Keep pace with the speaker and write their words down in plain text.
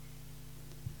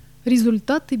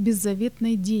Результаты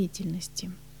беззаветной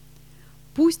деятельности.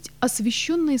 Пусть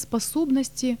освященные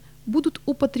способности будут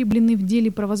употреблены в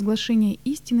деле провозглашения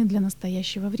истины для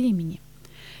настоящего времени.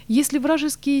 Если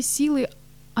вражеские силы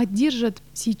одержат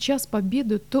сейчас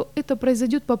победу, то это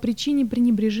произойдет по причине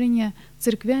пренебрежения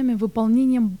церквями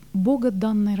выполнением Бога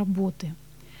данной работы.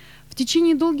 В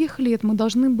течение долгих лет мы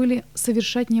должны были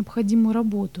совершать необходимую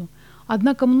работу,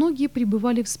 однако многие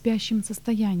пребывали в спящем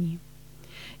состоянии.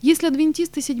 Если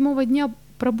адвентисты седьмого дня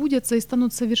пробудятся и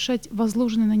станут совершать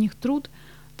возложенный на них труд,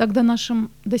 тогда нашим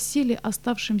доселе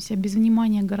оставшимся без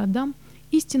внимания городам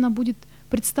истина будет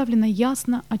представлена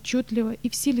ясно, отчетливо и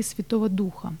в силе Святого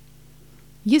Духа.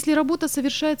 Если работа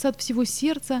совершается от всего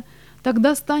сердца,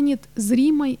 тогда станет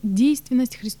зримой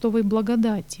действенность Христовой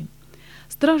благодати.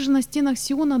 Стражи на стенах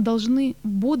Сиона должны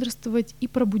бодрствовать и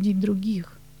пробудить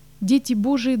других. Дети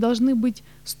Божии должны быть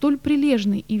столь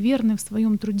прилежны и верны в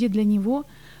своем труде для Него,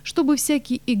 чтобы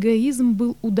всякий эгоизм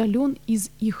был удален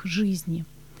из их жизни.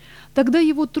 Тогда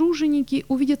Его труженики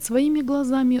увидят своими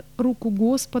глазами руку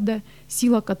Господа,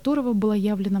 сила которого была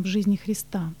явлена в жизни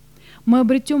Христа. Мы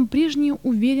обретем прежнюю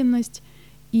уверенность,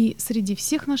 и среди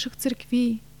всех наших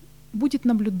церквей будет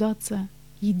наблюдаться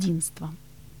единство.